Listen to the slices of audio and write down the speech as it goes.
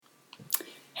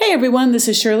Hey everyone, this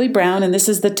is Shirley Brown, and this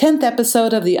is the 10th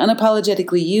episode of the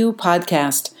Unapologetically You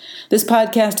podcast. This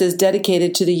podcast is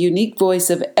dedicated to the unique voice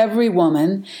of every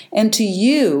woman and to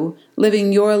you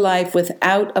living your life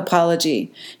without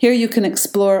apology. Here you can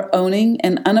explore owning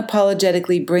and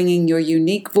unapologetically bringing your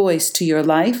unique voice to your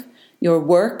life, your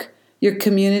work, your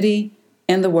community,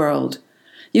 and the world.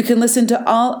 You can listen to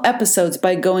all episodes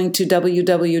by going to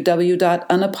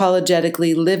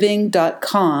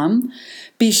www.unapologeticallyliving.com.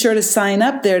 Be sure to sign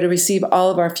up there to receive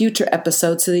all of our future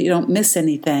episodes so that you don't miss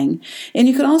anything. And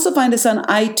you can also find us on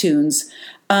iTunes.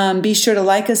 Be sure to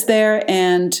like us there,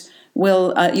 and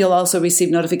you'll also receive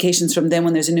notifications from them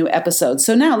when there's a new episode.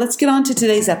 So now let's get on to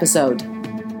today's episode.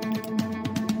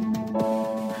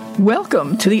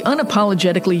 Welcome to the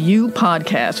Unapologetically You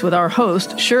podcast with our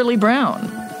host, Shirley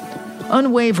Brown.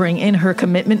 Unwavering in her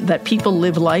commitment that people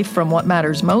live life from what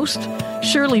matters most,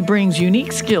 Shirley brings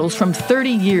unique skills from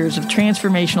 30 years of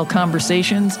transformational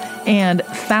conversations and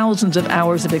thousands of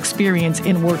hours of experience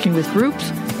in working with groups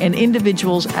and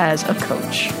individuals as a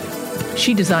coach.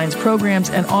 She designs programs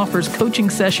and offers coaching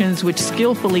sessions which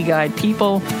skillfully guide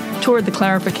people toward the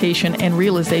clarification and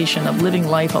realization of living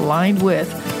life aligned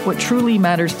with what truly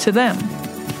matters to them.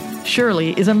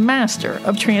 Shirley is a master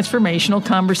of transformational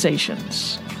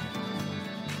conversations.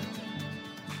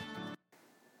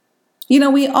 You know,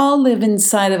 we all live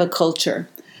inside of a culture,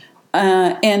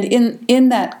 and in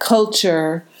that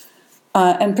culture,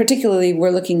 and particularly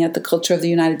we're looking at the culture of the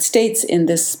United States in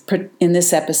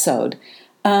this episode,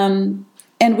 and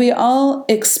we all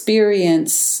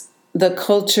experience the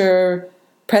culture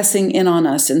pressing in on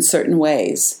us in certain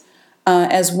ways.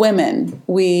 As women,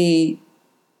 we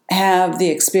have the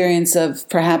experience of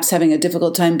perhaps having a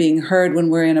difficult time being heard when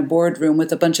we're in a boardroom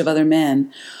with a bunch of other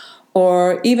men.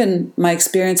 Or even my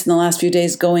experience in the last few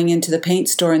days going into the paint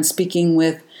store and speaking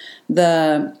with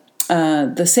the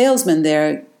salesman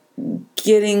there,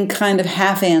 getting kind of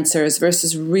half answers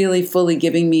versus really fully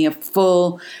giving me a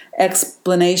full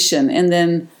explanation, and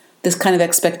then this kind of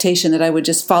expectation that I would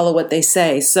just follow what they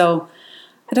say. So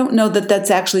I don't know that that's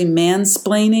actually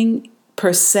mansplaining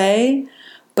per se,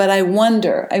 but I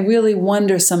really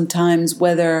wonder sometimes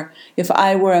whether if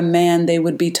I were a man, they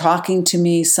would be talking to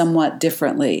me somewhat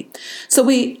differently. So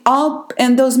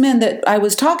and those men that I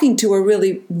was talking to were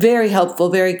really very helpful,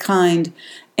 very kind,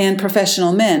 and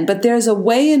professional men. But there's a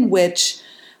way in which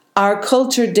our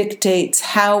culture dictates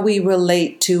how we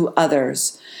relate to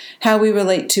others, how we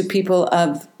relate to people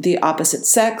of the opposite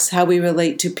sex, how we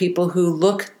relate to people who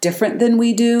look different than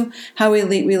we do, how we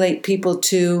relate people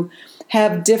to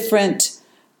have different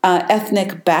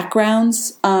ethnic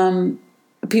backgrounds,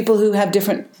 people who have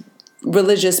different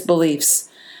religious beliefs.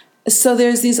 So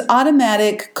there's these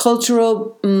automatic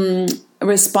cultural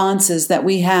responses that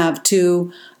we have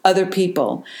to other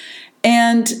people.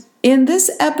 And in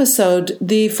this episode,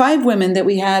 the 5 women that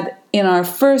we had in our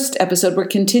first episode, we're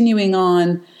continuing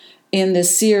on in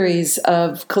this series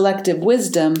of collective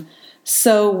wisdom.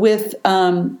 So with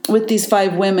these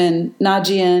 5 women,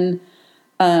 Nagiane,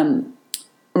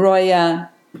 Roya,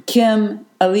 Kim,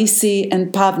 Alice,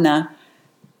 and Bhavana,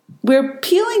 we're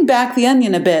peeling back the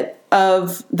onion a bit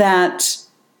of that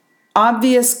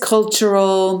obvious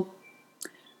cultural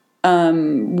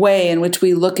way in which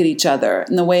we look at each other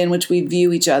and the way in which we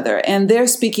view each other. And they're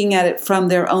speaking at it from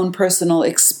their own personal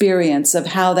experience of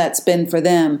how that's been for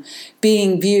them,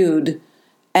 being viewed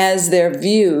as they're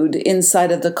viewed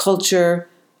inside of the culture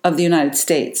of the United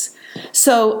States.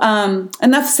 So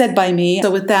enough said by me.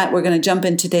 So with that, we're going to jump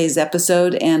into today's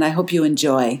episode, and I hope you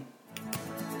enjoy.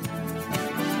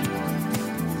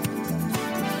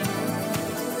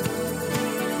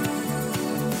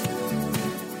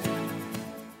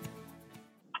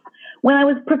 When I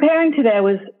was preparing today,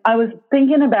 I was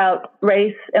thinking about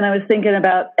race and I was thinking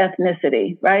about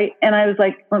ethnicity, right? And I was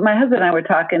like, when my husband and I were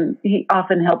talking, he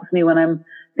often helps me when I'm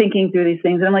thinking through these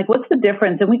things. And I'm like, what's the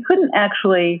difference? And we couldn't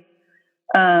actually...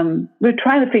 we're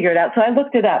trying to figure it out. So I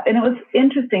looked it up, and it was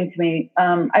interesting to me.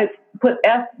 I put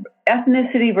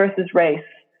ethnicity versus race.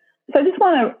 So I just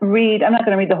want to read, I'm not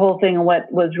going to read the whole thing of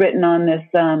what was written on this,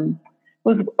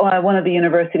 was one of the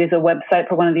universities, a website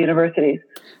for one of the universities.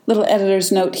 Little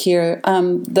editor's note here.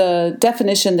 The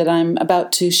definition that I'm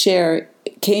about to share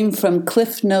came from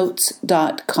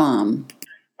cliffnotes.com.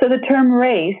 So the term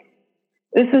race,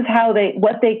 this is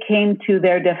what they came to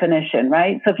their definition,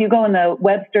 right? So if you go in the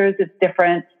Webster's, it's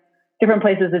different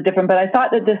places are different, but I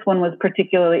thought that this one was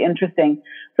particularly interesting.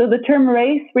 So the term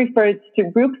race refers to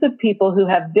groups of people who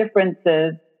have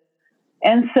differences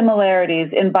and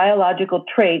similarities in biological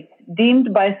traits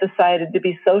deemed by society to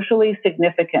be socially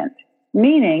significant,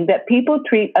 meaning that people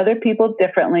treat other people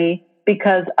differently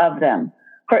because of them.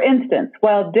 For instance,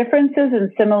 while differences and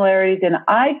similarities in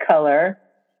eye color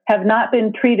have not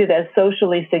been treated as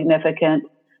socially significant,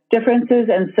 differences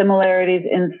and similarities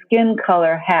in skin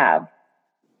color have.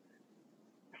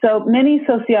 So many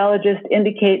sociologists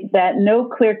indicate that no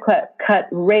clear-cut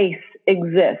race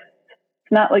exists.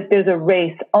 It's not like there's a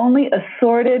race, only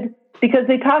assorted, because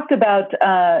they talked about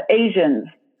Asians,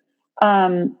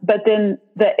 but then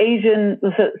the Asian,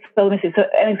 so let me see. So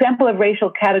an example of racial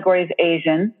category is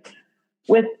Asian,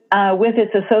 with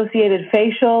its associated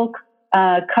facial,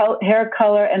 hair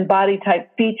color, and body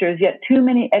type features, yet too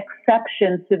many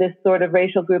exceptions to this sort of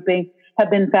racial grouping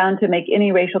have been found to make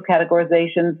any racial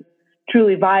categorizations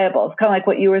truly viable. It's kind of like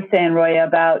what you were saying, Roya,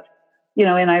 about, in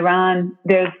Iran,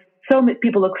 there's so many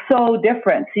people look so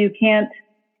different. So you can't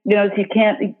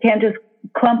just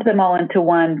clump them all into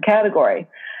one category.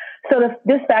 So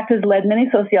this fact has led many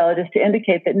sociologists to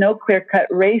indicate that no clear-cut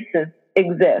races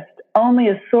exist, only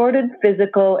assorted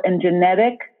physical and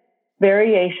genetic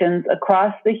variations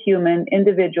across the human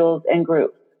individuals and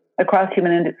groups,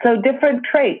 so different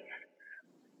traits,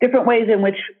 different ways in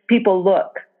which people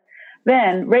look.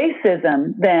 Then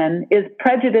racism is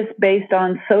prejudice based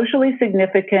on socially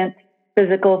significant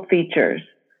physical features.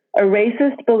 A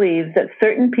racist believes that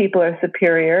certain people are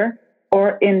superior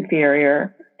or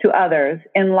inferior to others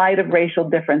in light of racial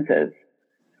differences.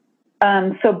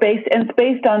 It's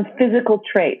based on physical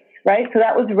traits, right? So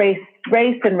that was race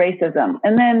and racism.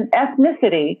 And then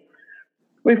ethnicity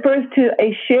refers to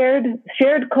a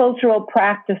shared cultural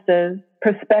practices,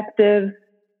 perspectives,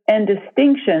 and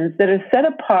distinctions that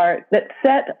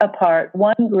set apart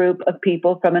one group of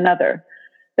people from another.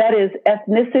 That is,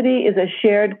 ethnicity is a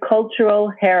shared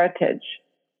cultural heritage.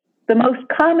 The most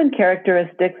common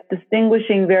characteristics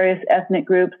distinguishing various ethnic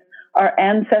groups are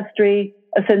ancestry,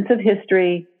 a sense of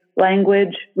history,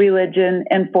 language, religion,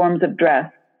 and forms of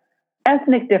dress.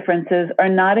 Ethnic differences are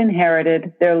not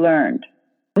inherited, they're learned.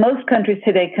 Most countries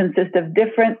today consist of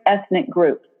different ethnic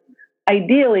groups.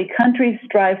 Ideally, countries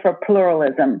strive for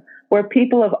pluralism, where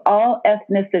people of all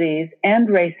ethnicities and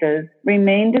races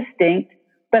remain distinct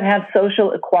but have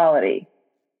social equality.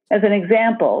 As an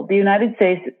example, the United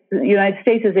States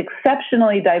is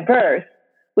exceptionally diverse,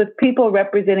 with people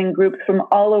representing groups from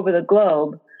all over the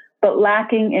globe, but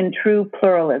lacking in true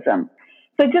pluralism.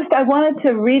 So I wanted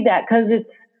to read that because it's,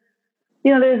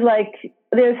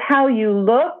 there's how you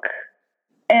look,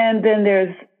 and then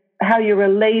there's how you're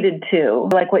related to,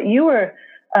 like what you were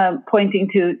pointing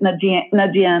to,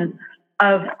 Nagiane,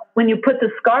 of when you put the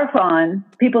scarf on,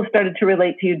 people started to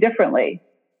relate to you differently,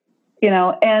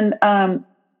 and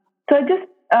so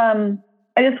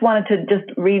I just wanted to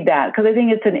just read that because I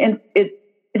think it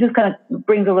just kind of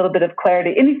brings a little bit of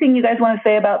clarity. Anything you guys want to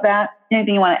say about that?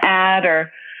 Anything you want to add?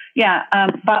 Or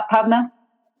Pavna?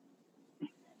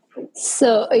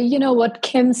 So, what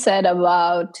Kim said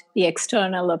about the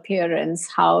external appearance,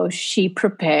 how she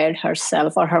prepared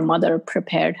herself or her mother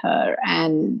prepared her,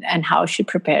 and how she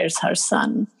prepares her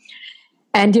son.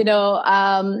 And,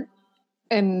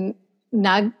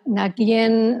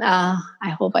 Nagiane, I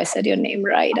hope I said your name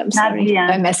right. I'm sorry if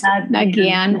I messed up.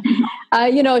 Nagiane.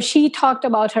 She talked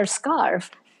about her scarf.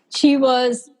 She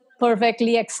was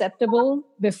perfectly acceptable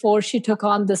before she took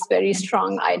on this very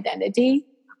strong identity.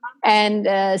 And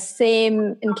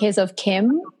same in case of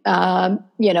Kim,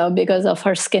 because of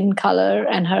her skin color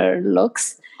and her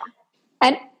looks.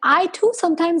 And I too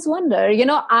sometimes wonder,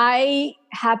 I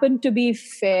happen to be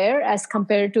fair as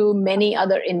compared to many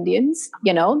other Indians,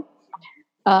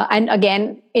 and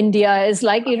again, India is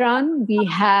like Iran. We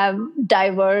have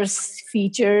diverse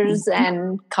features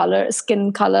and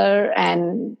skin color,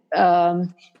 and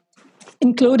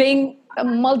including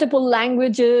multiple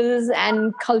languages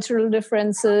and cultural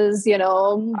differences,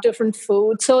 different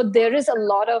food. So there is a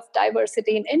lot of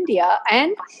diversity in India,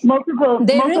 and multiple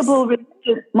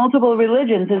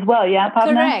religions as well. Yeah,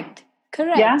 Pavna?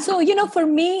 Correct. Yeah? So, for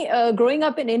me, growing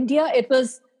up in India, it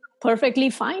was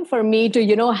perfectly fine for me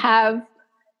to, have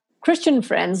Christian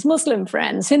friends, Muslim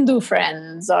friends, Hindu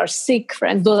friends, or Sikh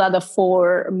friends. Those are the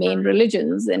four main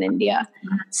religions in India.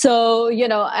 So,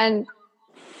 and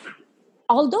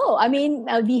although,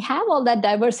 we have all that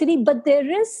diversity, but there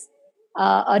is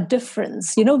a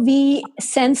difference. We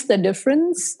sense the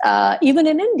difference even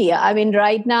in India.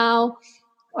 Right now,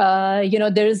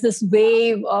 there is this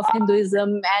wave of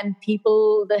Hinduism, and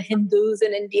the Hindus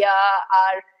in India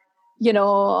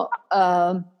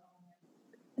are,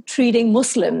 treating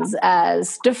Muslims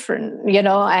as different,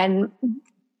 and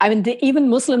even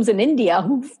Muslims in India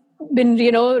who've been,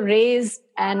 raised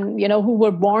and, who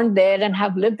were born there and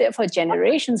have lived there for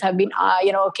generations have been,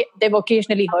 they've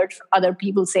occasionally heard other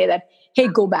people say that, hey,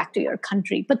 go back to your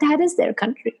country. But that is their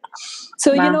country.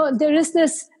 So, wow. There is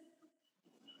this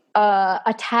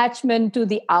attachment to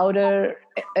the outer,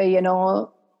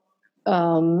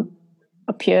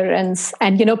 appearance.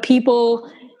 And,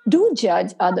 people do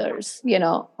judge others,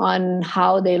 on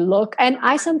how they look. And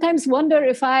I sometimes wonder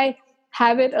if I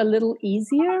have it a little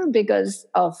easier because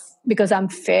I'm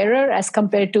fairer as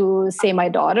compared to, say, my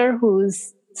daughter,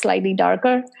 who's slightly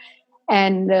darker.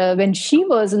 And when she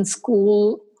was in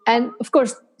school, and of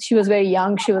course, she was very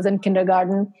young, she was in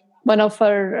kindergarten, one of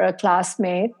her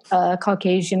classmates,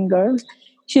 Caucasian girls,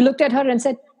 she looked at her and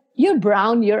said, "You're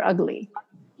brown, you're ugly,"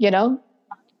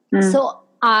 So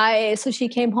she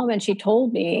came home and she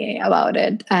told me about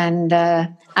it. And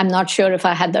I'm not sure if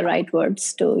I had the right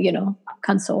words to,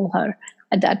 console her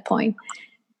at that point.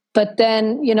 But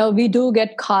then, we do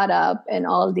get caught up in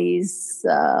all these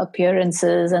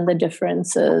appearances and the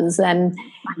differences. And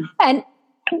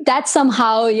that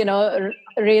somehow,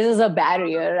 raises a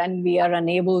barrier, and we are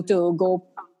unable to go.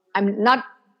 I'm not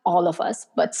all of us,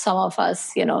 but some of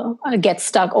us, get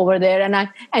stuck over there.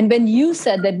 And when you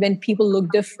said that when people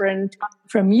look different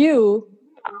from you,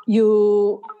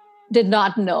 you did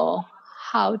not know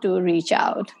how to reach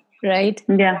out, right?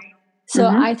 Yeah. So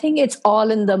I think it's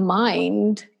all in the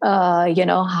mind,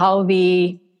 how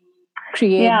we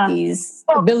create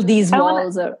build these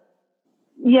walls. I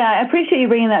appreciate you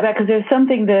bringing that back, because there's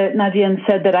something that Nagiane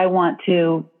said that I want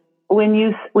to,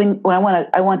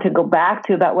 I want to go back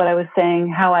to about what I was saying,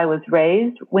 how I was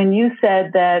raised. When you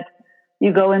said that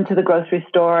you go into the grocery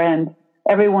store and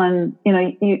everyone,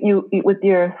 you with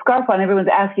your scarf on, everyone's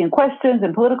asking questions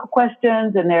and political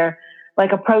questions, and they're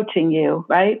like approaching you,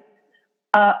 right?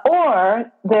 Or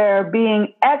they're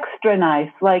being extra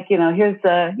nice, like, here's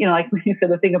the, like when you said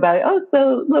the thing about,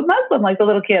 so the Muslim, like the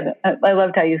little kid. I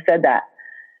loved how you said that.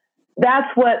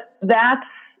 That's what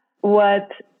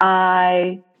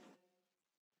I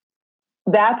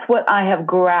have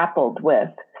grappled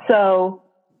with. So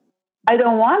I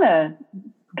don't want to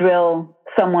drill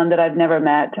someone that I've never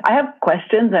met. I have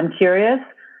questions, I'm curious,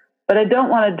 but I don't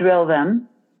want to drill them.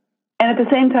 And at the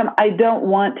same time, I don't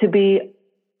want to be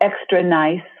extra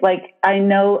nice. Like I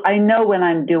know when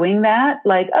I'm doing that,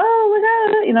 like,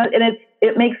 and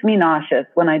it makes me nauseous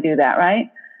when I do that, right?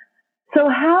 So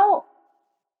how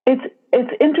it's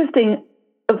interesting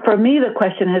for me. The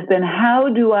question has been, how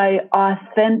do I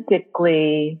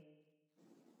authentically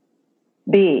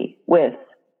be with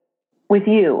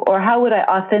you, or how would I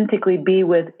authentically be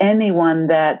with anyone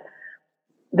that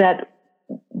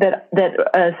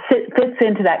fits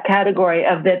into that category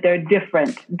of that they're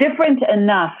different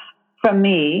enough from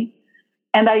me,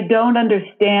 and I don't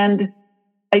understand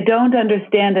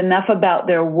enough about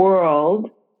their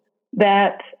world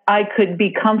that I could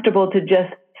be comfortable to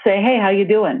just say, "Hey, how you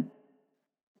doing?"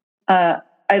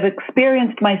 I've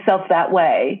experienced myself that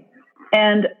way,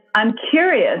 and I'm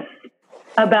curious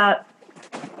about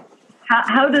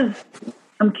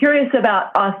I'm curious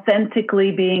about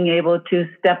authentically being able to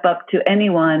step up to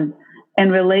anyone and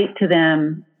relate to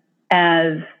them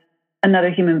as another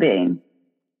human being,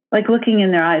 like looking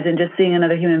in their eyes and just seeing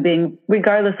another human being,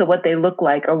 regardless of what they look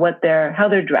like or how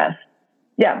they're dressed.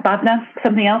 Yeah, Bhavana,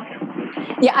 something else?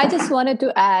 Yeah, I just wanted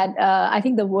to add, I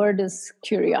think the word is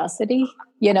curiosity,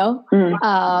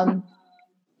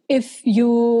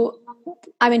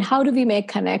 how do we make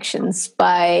connections?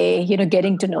 By,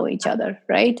 getting to know each other,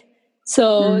 right?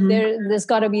 So there's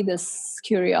got to be this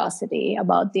curiosity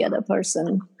about the other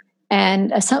person.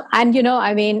 And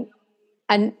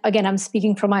and again, I'm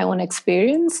speaking from my own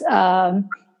experience as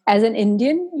an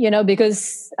Indian,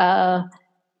 because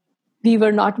we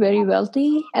were not very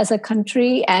wealthy as a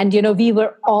country. And, we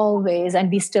were always,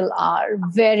 and we still are,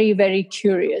 very, very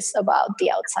curious about the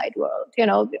outside world. We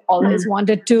always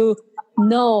wanted to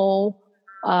know,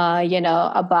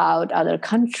 about other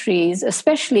countries,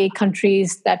 especially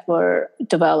countries that were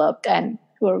developed and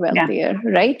were wealthier,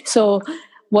 right? So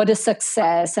what is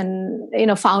success? And,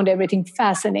 found everything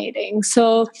fascinating.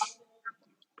 So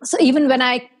even when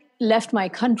I left my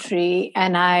country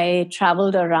and I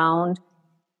traveled around,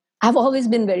 I've always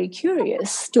been very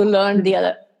curious to learn the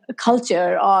other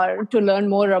culture, or to learn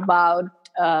more about,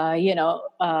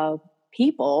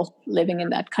 people living in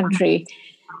that country.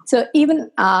 So even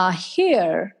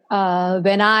here,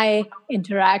 when I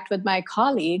interact with my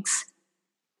colleagues,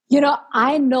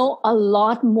 I know a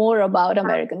lot more about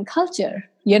American culture.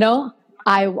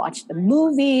 I watch the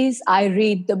movies, I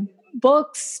read the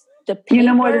books, the paper. You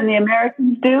know more than the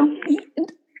Americans do?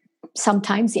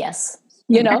 Sometimes, yes.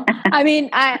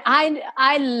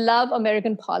 I love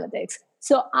American politics.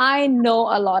 So I know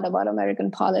a lot about American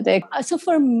politics. So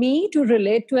for me to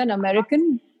relate to an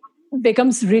American,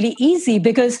 becomes really easy,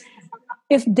 because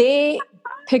if they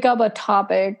pick up a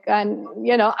topic and,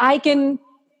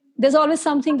 there's always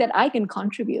something that I can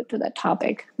contribute to that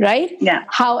topic, right? Yeah.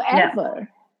 However,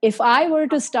 if I were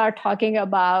to start talking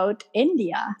about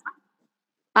India,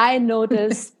 I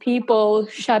notice people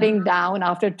shutting down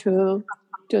after 2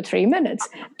 to 3 minutes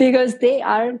because they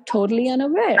are totally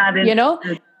unaware.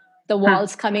 The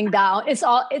walls coming down.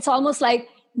 It's almost like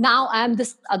now I'm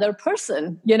this other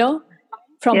person,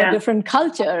 from a different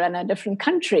culture and a different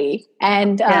country.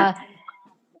 And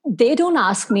they don't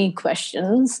ask me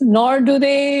questions, nor do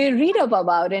they read up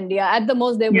about India. At the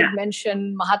most, they would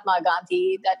mention Mahatma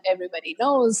Gandhi, that everybody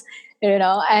knows,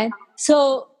 and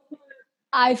so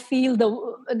I feel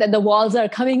that the walls are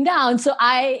coming down. So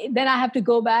I have to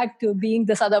go back to being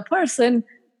this other person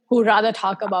who rather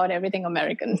talk about everything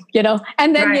American,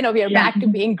 and then, we are back to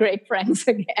being great friends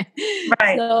again.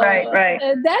 Right, so, right.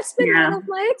 That's been one of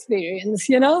my experience,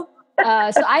 So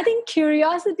I think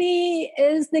curiosity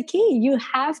is the key. You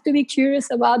have to be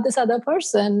curious about this other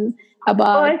person.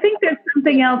 Well, I think there's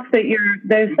something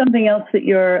else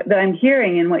that I'm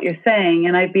hearing in what you're saying,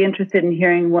 and I'd be interested in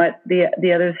hearing what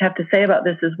the others have to say about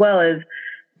this as well. Is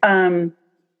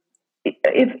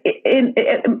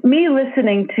me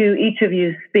listening to each of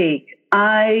you speak,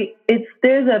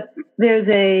 there's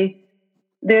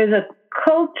a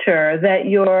culture that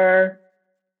you're.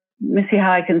 Let me see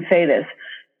how I can say this.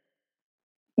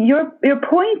 You're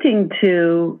pointing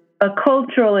to a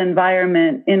cultural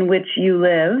environment in which you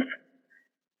live,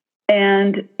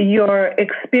 and you're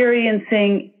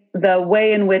experiencing the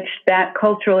way in which that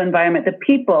cultural environment, the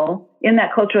people in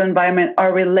that cultural environment,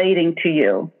 are relating to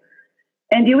you.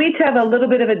 And you each have a little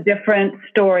bit of a different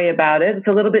story about it. It's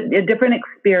a different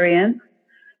experience.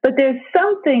 But there's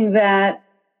something that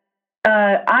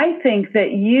I think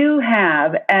that you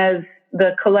have as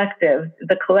the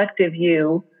collective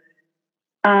you,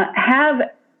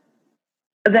 have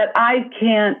that I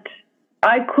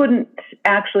couldn't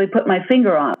actually put my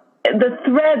finger on. The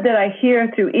thread that I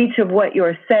hear through each of what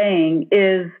you're saying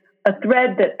is a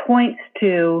thread that points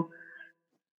to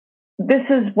this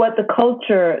is what the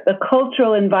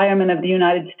cultural environment of the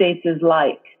United States is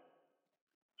like.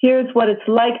 Here's what it's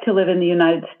like to live in the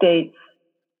United States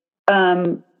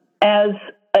as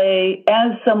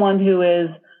someone who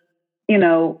is,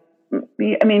 Nagiane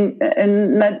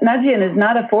is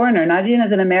not a foreigner. Nagiane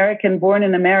is an American born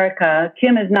in America.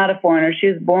 Kim is not a foreigner. She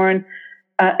was born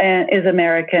and is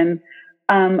American.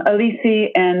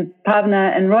 Alice and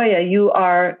Bhavana and Roya, you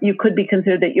could be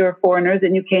considered that you're foreigners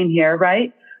and you came here,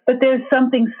 right? But there's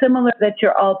something similar that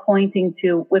you're all pointing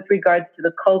to with regards to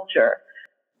the culture.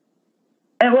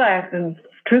 And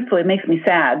truthfully, it makes me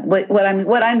sad. What I'm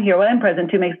present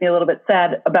to makes me a little bit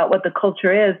sad about what the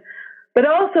culture is, but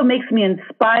it also makes me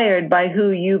inspired by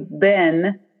who you've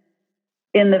been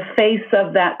in the face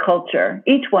of that culture.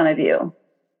 Each one of you,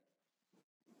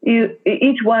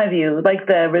 like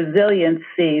the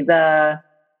resiliency, the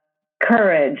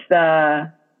courage,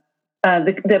 the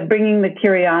bringing the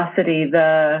curiosity,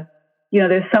 there's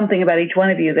something about each one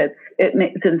of you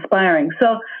it's inspiring.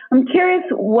 So I'm curious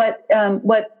what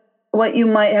you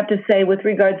might have to say with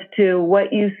regards to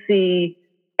what you see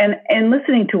and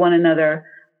listening to one another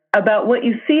about what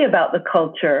you see about the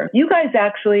culture. You guys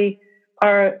actually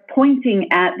are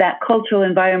pointing at that cultural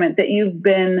environment that you've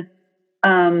been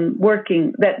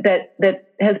working, that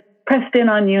has pressed in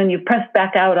on you, and you've pressed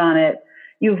back out on it.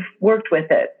 You've worked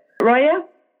with it. Roya?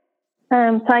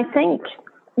 So I think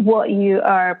what you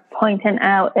are pointing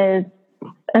out is,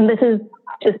 and this is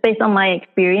just based on my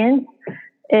experience,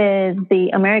 is the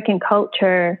American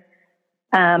culture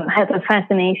has a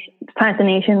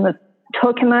fascination with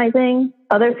tokenizing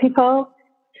other people.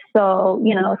 So,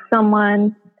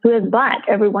 someone who is Black,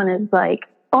 everyone is like,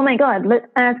 oh my God, let's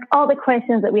ask all the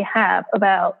questions that we have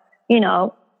about,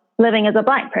 living as a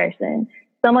Black person.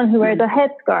 Someone who wears a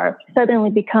headscarf suddenly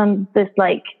becomes this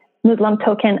like Muslim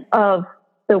token of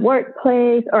the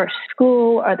workplace or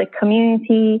school or the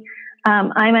community.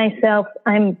 I myself,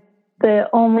 I'm the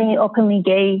only openly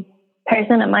gay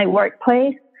person at my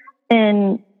workplace,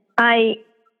 and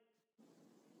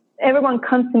everyone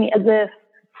comes to me as if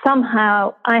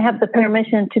somehow I have the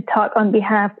permission to talk on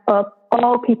behalf of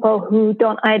all people who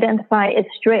don't identify as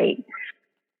straight,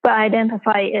 but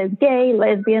identify as gay,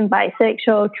 lesbian,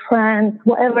 bisexual, trans,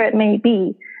 whatever it may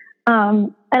be.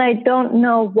 And I don't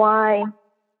know why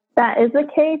that is the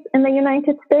case in the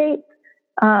United States.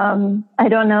 I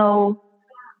don't know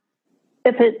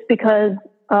if it's because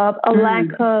of a lack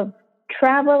of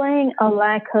traveling, a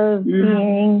lack of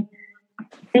being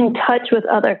in touch with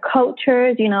other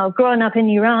cultures. Growing up in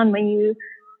Iran, when you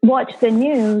watch the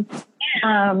news,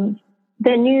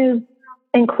 the news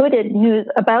included news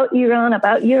about Iran,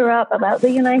 about Europe, about the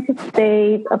United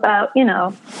States, about, it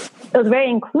was very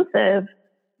inclusive.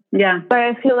 Yeah. But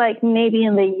I feel like maybe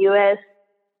in the US,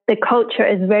 the culture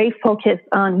is very focused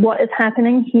on what is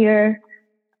happening here,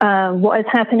 what is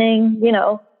happening,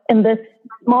 in this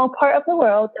small part of the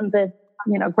world, in this,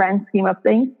 grand scheme of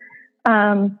things.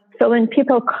 So when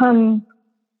people come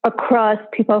across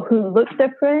people who look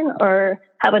different or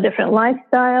have a different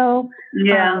lifestyle,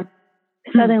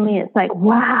 suddenly it's like,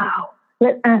 wow,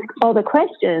 let's ask all the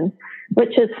questions,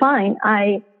 which is fine.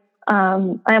 I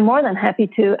am more than happy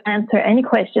to answer any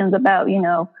questions about,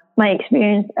 my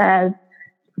experience as,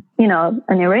 an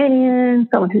Iranian,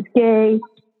 someone who's gay.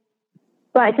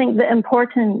 But I think the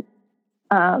important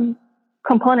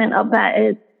component of that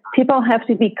is people have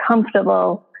to be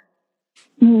comfortable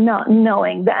not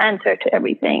knowing the answer to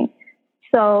everything.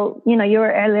 So, you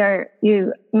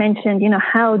mentioned,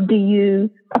 how do you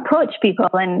approach people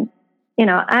and,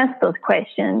 ask those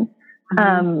questions.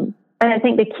 And I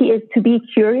think the key is to be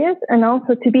curious and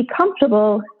also to be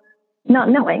comfortable not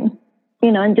knowing,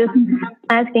 and just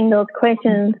asking those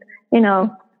questions,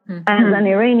 as an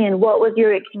Iranian, what was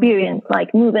your experience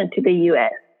like moving to the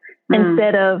US?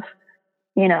 Instead of,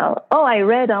 I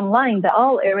read online that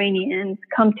all Iranians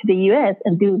come to the US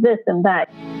and do this and that.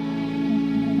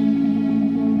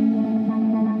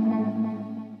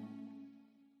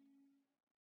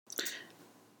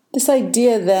 This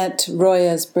idea that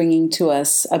Roya is bringing to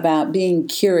us about being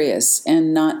curious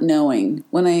and not knowing.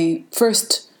 When I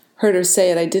first heard her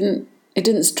say it, it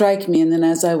didn't strike me. And then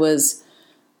as I was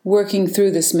working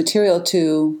through this material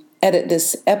to edit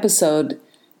this episode,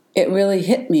 it really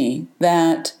hit me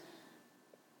that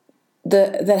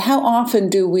how often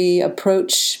do we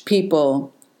approach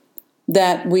people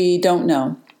that we don't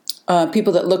know,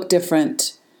 people that look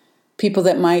different, people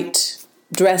that might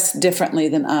dress differently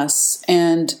than us,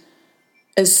 and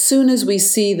as soon as we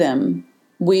see them,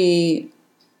 we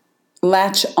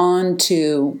latch on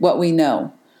to what we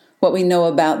know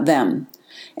about them.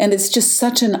 And it's just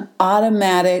such an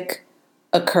automatic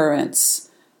occurrence.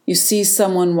 You see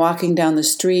someone walking down the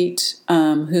street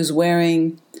who's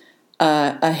wearing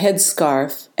a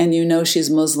headscarf, and you know she's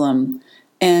Muslim,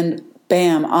 and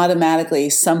bam, automatically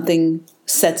something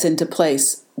sets into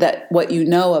place that what you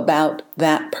know about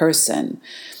that person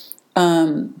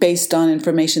based on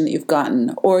information that you've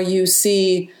gotten. Or you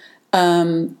see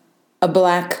a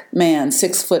black man,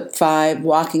 6'5",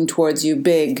 walking towards you,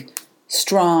 big,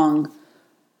 strong,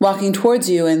 walking towards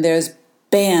you, and there's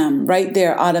bam, right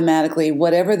there automatically,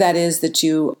 whatever that is that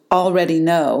you already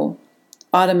know,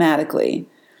 automatically,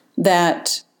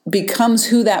 that becomes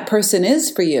who that person is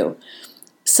for you.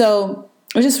 So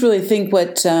I just really think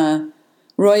what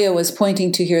Roya was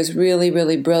pointing to here is really,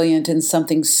 really brilliant, and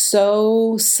something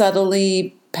so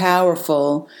subtly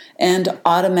powerful and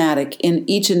automatic in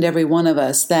each and every one of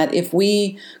us that if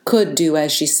we could do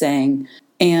as she's saying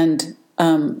and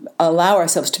allow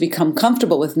ourselves to become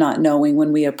comfortable with not knowing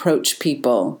when we approach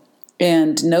people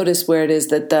and notice where it is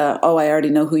that I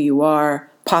already know who you are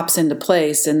pops into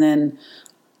place, and then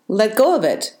let go of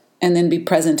it and then be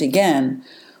present again,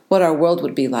 what our world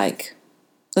would be like.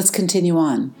 Let's continue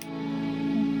on.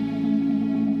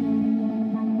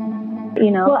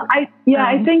 Well, I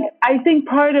think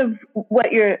part of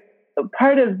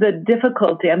the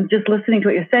difficulty, I'm just listening to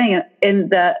what you're saying, in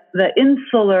the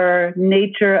insular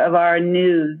nature of our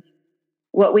news,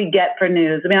 what we get for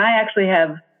news. I mean, I actually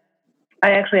have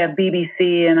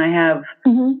BBC, and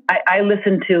I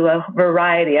listen to a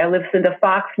variety. I listen to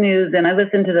Fox News, and I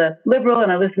listen to the liberal,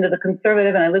 and I listen to the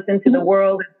conservative, and I listen to the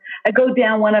world. I go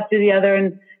down one after the other,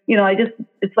 and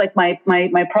it's like my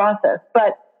process.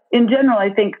 But in general,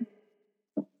 I think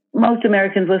most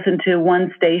Americans listen to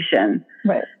one station,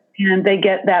 right? And they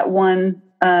get that one.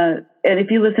 And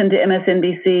if you listen to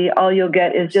MSNBC, all you'll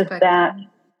get is just that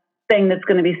thing that's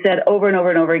going to be said over and over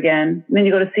and over again. And then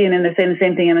you go to CNN, they're saying the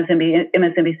same thing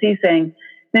MSNBC saying.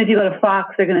 Then if you go to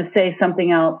Fox, they're going to say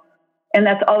something else. And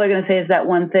that's all they're going to say is that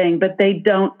one thing. But they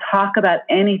don't talk about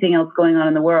anything else going on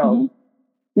in the world.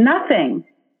 Mm-hmm. Nothing.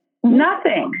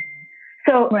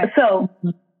 So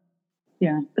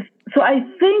I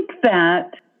think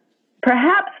that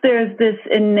perhaps there's this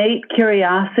innate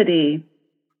curiosity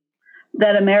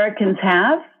that Americans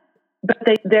have, but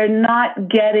they're not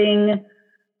getting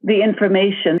the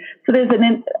information. So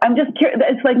I'm just curious.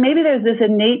 It's like maybe there's this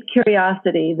innate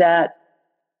curiosity that's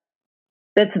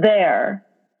there,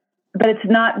 but it's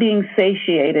not being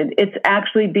satiated. It's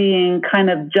actually being kind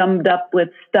of jummed up with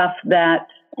stuff that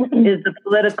is the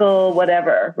political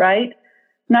whatever, right?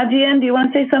 Nagiane, do you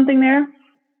want to say something there?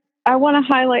 I want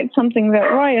to highlight something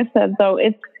that Roya said, though.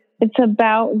 It's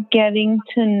about getting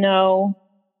to know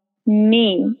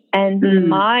me and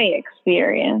my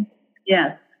experience.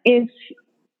 Yes. If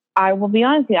I will be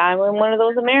honest with you, I'm one of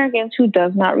those Americans who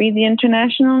does not read the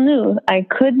international news. I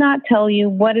could not tell you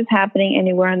what is happening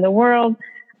anywhere in the world.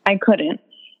 I couldn't.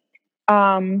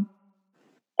 And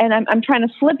I'm trying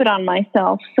to flip it on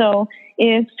myself. So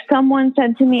if someone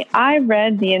said to me, I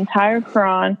read the entire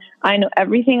Quran, I know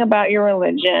everything about your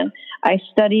religion, I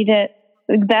studied it,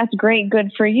 that's great,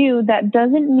 good for you. That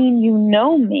doesn't mean you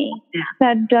know me. Yeah.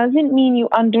 That doesn't mean you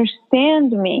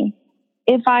understand me.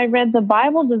 If I read the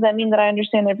Bible, does that mean that I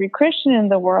understand every Christian in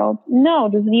the world? No.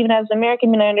 Does it even as an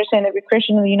American mean I understand every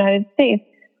Christian in the United States?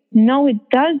 No, it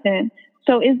doesn't.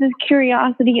 So is this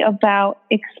curiosity about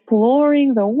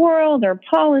exploring the world or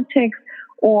politics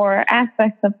or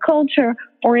aspects of culture,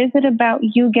 or is it about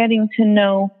you getting to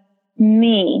know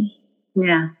me?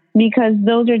 Yeah. Because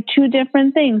those are two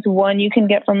different things. One you can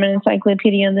get from an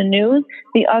encyclopedia in the news.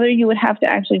 The other you would have to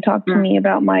actually talk to me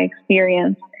about my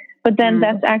experience. But then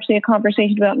that's actually a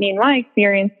conversation about me and my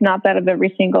experience, not that of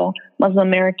every single Muslim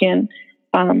American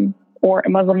or a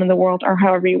Muslim in the world, or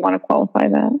however you want to qualify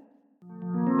that.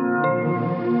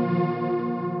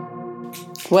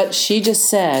 What she just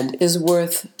said is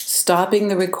worth stopping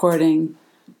the recording,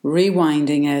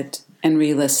 rewinding it, and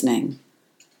re-listening.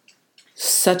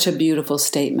 Such a beautiful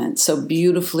statement, so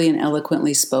beautifully and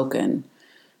eloquently spoken.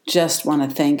 Just want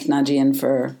to thank Nagiane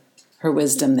for her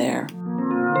wisdom there.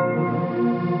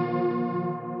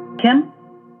 Kim?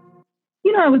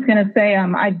 I was going to say,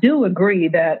 I do agree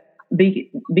that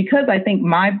because I think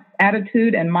my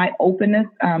attitude and my openness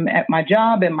at my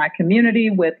job, in my community,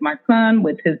 with my son,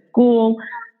 with his school,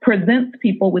 presents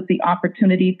people with the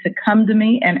opportunity to come to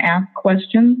me and ask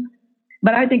questions.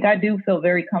 But I think I do feel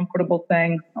very comfortable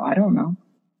saying, oh, I don't know.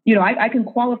 I can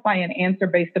qualify an answer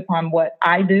based upon what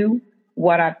I do,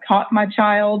 what I've taught my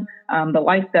child, the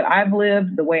life that I've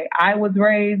lived, the way I was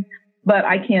raised, but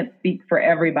I can't speak for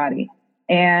everybody.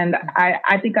 And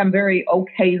I think I'm very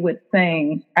okay with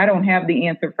saying I don't have the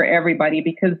answer for everybody,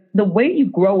 because the way you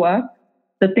grow up,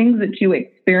 the things that you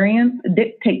experience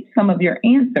dictate some of your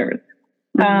answers.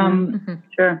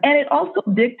 Sure. And it also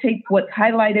dictates what's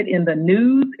highlighted in the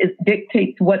news. It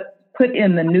dictates what's put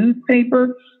in the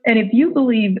newspaper. And if you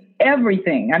believe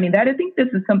everything, I think this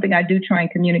is something I do try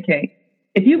and communicate.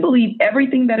 If you believe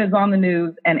everything that is on the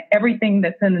news and everything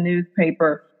that's in the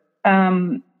newspaper,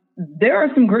 there are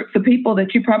some groups of people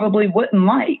that you probably wouldn't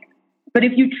like. But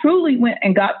if you truly went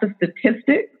and got the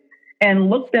statistics and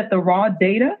looked at the raw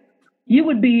data, you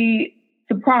would be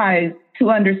surprised to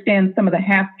understand some of the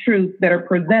half-truths that are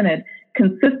presented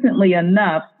consistently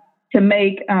enough to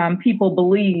make people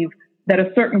believe that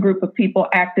a certain group of people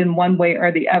act in one way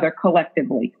or the other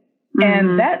collectively.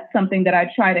 And that's something that I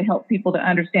try to help people to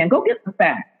understand. Go get the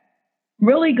facts.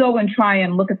 Really go and try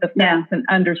and look at the facts and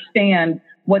understand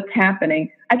what's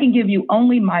happening. I can give you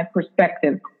only my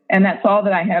perspective, and that's all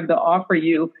that I have to offer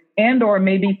you, and or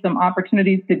maybe some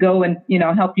opportunities to go and,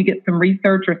 help you get some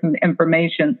research or some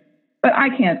information. But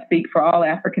I can't speak for all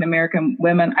African American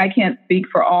women. I can't speak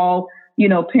for all,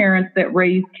 parents that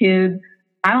raise kids.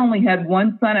 I only had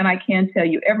one son, and I can tell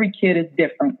you every kid is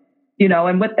different,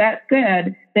 and with that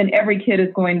said, then every kid is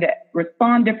going to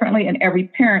respond differently, and every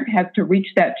parent has to reach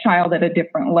that child at a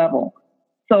different level.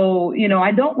 So,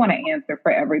 I don't want to answer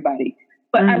for everybody,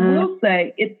 but I will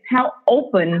say it's how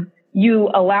open you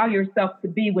allow yourself to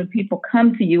be when people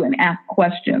come to you and ask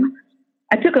questions.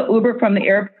 I took an Uber from the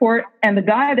airport, and the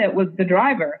guy that was the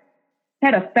driver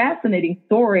had a fascinating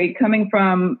story coming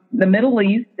from the Middle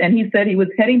East, and he said he was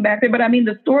heading back there. But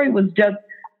the story was just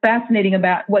fascinating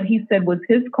about what he said was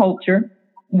his culture,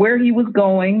 where he was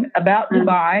going, about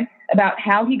Dubai, about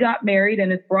how he got married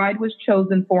and his bride was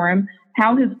chosen for him,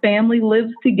 how his family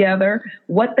lives together,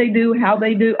 what they do, how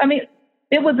they do.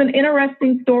 It was an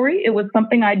interesting story. It was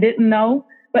something I didn't know,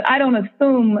 but I don't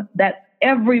assume that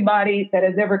everybody that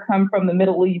has ever come from the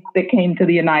Middle East that came to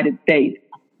the United States.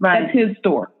 Right. That's his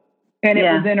story. And it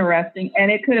was interesting, and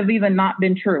it could have even not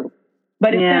been true.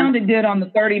 But it sounded good on the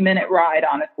 30-minute ride,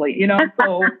 honestly,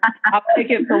 so I'll take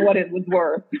it for what it was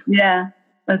worth. Yeah,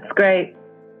 that's great.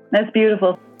 That's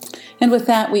beautiful. And with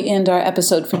that, we end our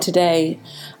episode for today.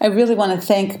 I really want to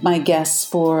thank my guests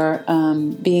for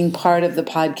being part of the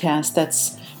podcast.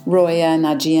 That's Roya,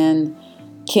 Nagiane,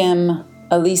 Kim,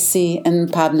 Alice,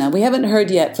 and Pavna. We haven't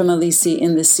heard yet from Alice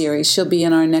in this series. She'll be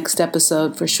in our next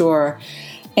episode for sure.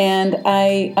 And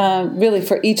I really,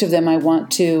 for each of them, I want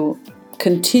to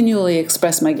continually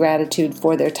express my gratitude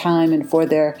for their time and for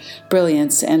their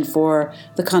brilliance and for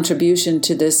the contribution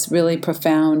to this really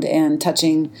profound and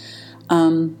touching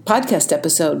podcast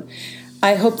episode.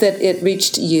 I hope that it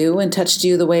reached you and touched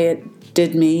you the way it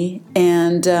did me.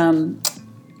 And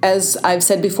as I've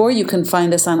said before, you can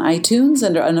find us on iTunes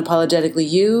under Unapologetically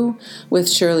You with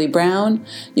Shirley Brown.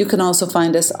 You can also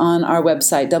find us on our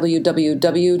website,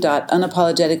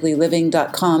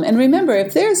 www.unapologeticallyliving.com. And remember,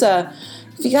 if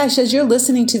you guys, as you're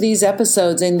listening to these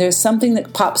episodes and there's something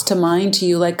that pops to mind to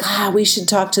you, like, we should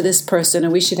talk to this person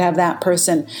or we should have that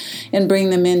person and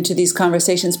bring them into these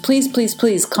conversations, please, please,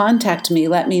 please contact me.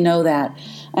 Let me know that.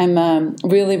 I'm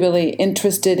really, really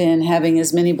interested in having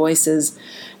as many voices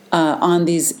on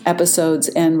these episodes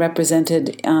and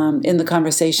represented in the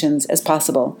conversations as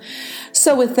possible.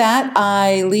 So with that,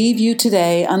 I leave you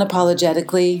today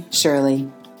unapologetically,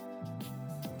 Shirley.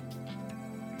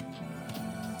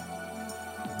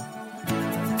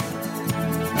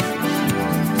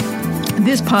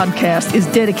 This podcast is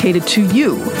dedicated to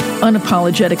you,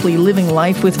 unapologetically living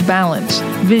life with balance,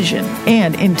 vision,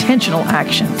 and intentional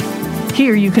action.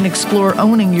 Here you can explore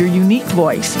owning your unique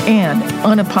voice and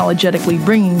unapologetically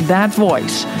bringing that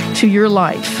voice to your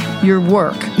life, your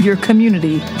work, your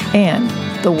community, and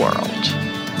the world.